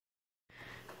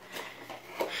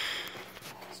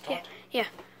Yeah.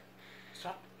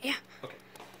 Start? Yeah. Okay.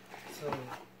 So,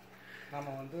 நாம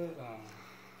வந்து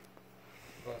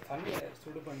தண்ணியை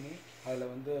சுடு பண்ணி அதில்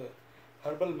வந்து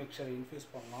ஹெர்பல் மிக்சரை இன்ஃப்யூஸ்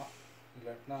பண்ணலாம்,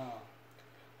 இல்லாட்டினா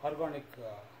ஆர்கானிக்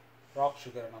ராக்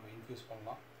சுகரை நம்ம இன்ஃப்யூஸ்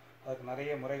பண்ணலாம். அதுக்கு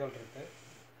நிறைய முறைகள் இருக்குது.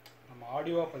 நம்ம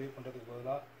ஆடியோவாக பதிவு பண்ணுறதுக்கு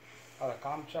பதிலாக அதை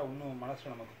காமிச்சா இன்னும்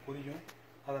மனசில் நமக்கு புரியும்.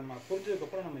 அதை நம்ம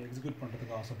புரிஞ்சதுக்கப்புறம் நம்ம எக்ஸிக்யூட்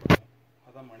பண்ணுறதுக்கு ஆசைப்படுவோம்.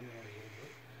 அதுதான் மனிதனுடைய இயல்பு.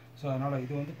 ஸோ அதனால்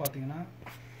இது வந்து பார்த்திங்கன்னா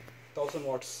 1000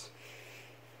 watts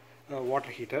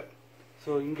வாட்டர் ஹீட்டர். ஸோ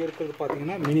இங்கே இருக்கிறது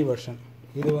பார்த்திங்கன்னா மினி வெர்ஷன்.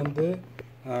 இது வந்து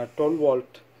 12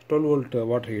 volt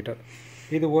வாட்டர் ஹீட்டர்.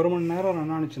 இது 1 மணி நேரம்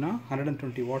ரன் ஆனிச்சுன்னா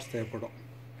 120 watts தேவைப்படும்.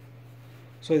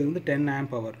 ஸோ இது வந்து 10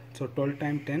 amp hour. So 12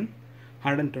 × 10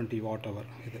 120 watt hour.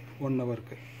 இது 1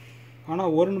 ஹவருக்கு.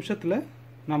 ஆனால் ஒரு நிமிஷத்தில்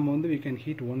நம்ம வந்து we can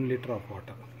heat 1 liter of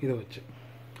water. இதை வச்சு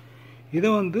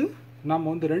இதை வந்து நம்ம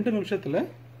வந்து 2 நிமிஷத்தில்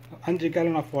 5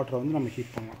 gallon ஆஃப் வாட்டரை வந்து நம்ம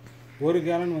ஹீட் பண்ணலாம். 1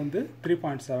 gallon வந்து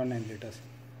 3.79 liters.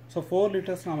 ஸோ 4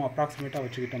 liters நம்ம அப்ராக்சிமேட்டாக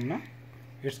வச்சுக்கிட்டோம்னா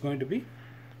it's going to be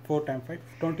 4 × 5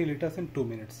 20 liters in 2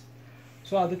 minutes.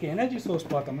 So அதுக்கு எனர்ஜி சோர்ஸ்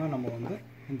பார்த்தோம்னா நம்ம வந்து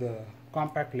இந்த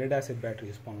compact lead acid battery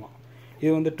use பண்ணலாம்.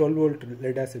 இது வந்து 12 volt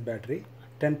lead acid battery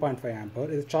 10.5 amp hour.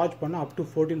 இது சார்ஜ் பண்ணால் அப் டு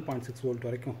 14.6 volt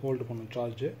வரைக்கும் ஹோல்டு பண்ணும்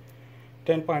சார்ஜு.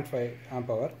 10.5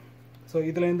 amp hour. ஸோ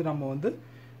இதுலேருந்து நம்ம வந்து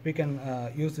we can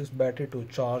use this battery to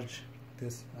charge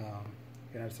this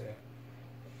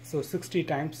so 60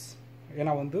 times.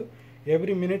 ஏன்னா வந்து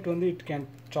every minute வந்து it can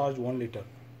charge 1 liter.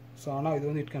 So ஆனால் இது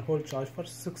வந்து it can hold charge for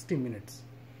 60 minutes.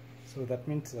 So that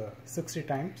means 60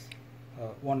 times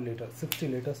 1 liter 60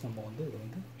 liters நம்ம வந்து இது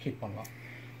வந்து ஹீட் பண்ணலாம்.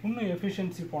 இன்னும்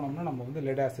எஃபிஷியன்சி போனோம்னா நம்ம வந்து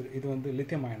லெட் ஆசிட், இது வந்து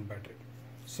lithium ion battery.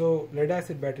 So lead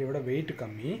acid பேட்டரியோட wait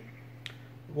கம்மி,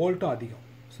 வோல்ட்டும் அதிகம்.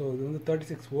 ஸோ இது வந்து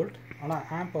 36 volt, ஆனால்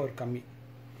ஆம்ப் பவர் கம்மி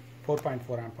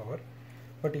 4.4 amp hour.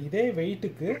 பட் இதே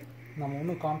வெயிட்டுக்கு நம்ம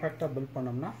இன்னும் காம்பேக்டாக பில்ட்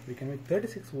பண்ணோம்னா we can make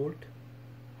 36 volt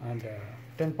and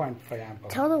 10.5 amp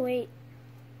hour. Tell the weight.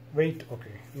 Wait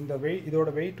okay. இந்த இதோட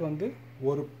வெயிட் வந்து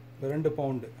 2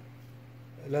 பவுண்டு,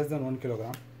 less than 1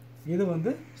 kilogram. இது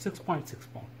வந்து 6.6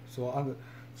 pound.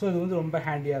 ஸோ இது வந்து ரொம்ப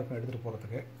ஹேண்டியாக இருக்கும் எடுத்துகிட்டு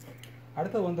போகிறதுக்கு.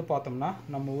 அடுத்தது வந்து பார்த்தோம்னா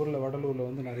நம்ம ஊரில் வடலூரில்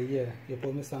வந்து நிறைய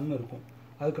எப்போதுமே சன் இருக்கும்.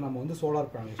 அதுக்கு நம்ம வந்து சோலார்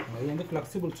பேனல் யூஸ் பண்ணுவோம். இது வந்து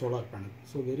flexible solar panel.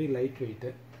 So very light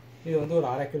weight. இது வந்து ஒரு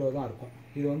 1/2 கிலோ தான் இருக்கும்.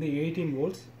 இது வந்து 18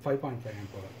 volts 5.5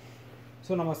 amp hour.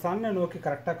 ஸோ நம்ம சன்னை நோக்கி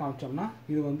கரெக்டாக காமிச்சோம்னா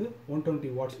இது வந்து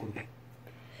 120 watts கொடுக்கும்.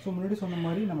 ஸோ முன்னாடி சொன்ன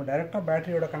மாதிரி நம்ம டைரெக்டாக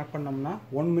பேட்டரியோட கனெக்ட் பண்ணோம்னா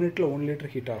 1 minute 1 liter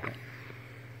ஹீட் ஆகும்.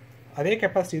 அதே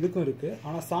கெப்பாசிட்டி இதுக்கும் இருக்குது.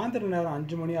 ஆனால் சாயந்தர நேரம்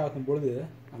 5 மணி ஆகும்பொழுது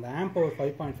அந்த ஆம்ப் பவர்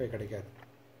 5.5 கிடைக்காது.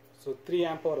 ஸோ 3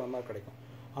 amp hour அந்த மாதிரி கிடைக்கும்.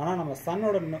 ஆனால் நம்ம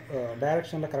சன்னோட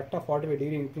டைரக்ஷனில் கரெக்டாக 45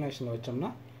 degree இன்க்ளினேஷனில் வச்சோம்னா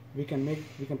we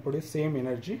can produce same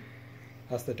energy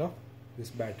as that of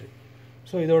this battery.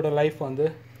 So இதோட லைஃப் வந்து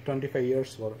 25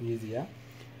 years வரும் ஈஸியாக.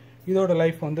 இதோட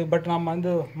லைஃப் வந்து பட் நம்ம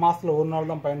வந்து மாதத்தில் ஒரு நாள்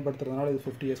தான் பயன்படுத்துறதுனால இது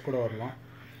 50 years கூட வரலாம்.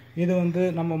 இது வந்து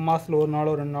நம்ம மாதத்தில் ஒரு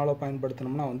நாளோ 2 நாளோ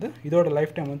பயன்படுத்தினோம்னா வந்து இதோட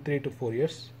லைஃப் டைம் வந்து 3 to 4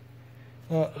 years.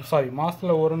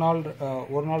 மாதத்தில் ஒரு நாள்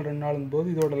 2 நாளும் போது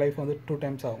இதோட லைஃப் வந்து 2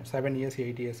 times ஆகும். 7 years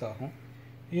 8 years ஆகும்.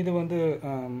 இது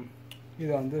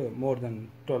வந்து மோர் தென்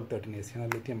 12-13 years. ஏன்னா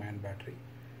லித்தியம் அயன் பேட்டரி.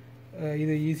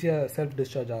 இது ஈஸியாக செல்ஃப்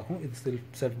டிஸ்சார்ஜ் ஆகும். இது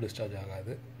செல்ஃப் டிஸ்சார்ஜ்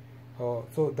ஆகாது.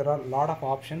 So there are lot of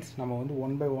options. நம்ம வந்து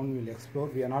one by one will explore.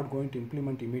 We are not going to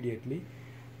implement immediately.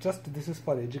 Just this is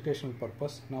for educational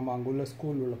purpose. நம்ம அங்கே உள்ள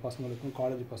ஸ்கூல் உள்ள பசங்களுக்கும்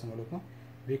காலேஜ் பசங்களுக்கும்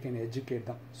we can educate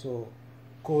them. So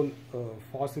goal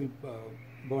Fazil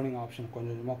burning option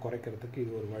கொஞ்சம் கொஞ்சமாக குறைக்கிறதுக்கு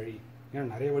இது ஒரு வழி. ஏன்னா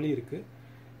நிறைய வழி இருக்குது.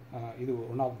 இது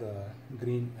one of the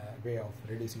green way of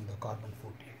reducing the carbon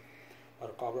food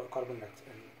R carbon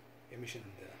emission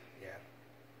இந்த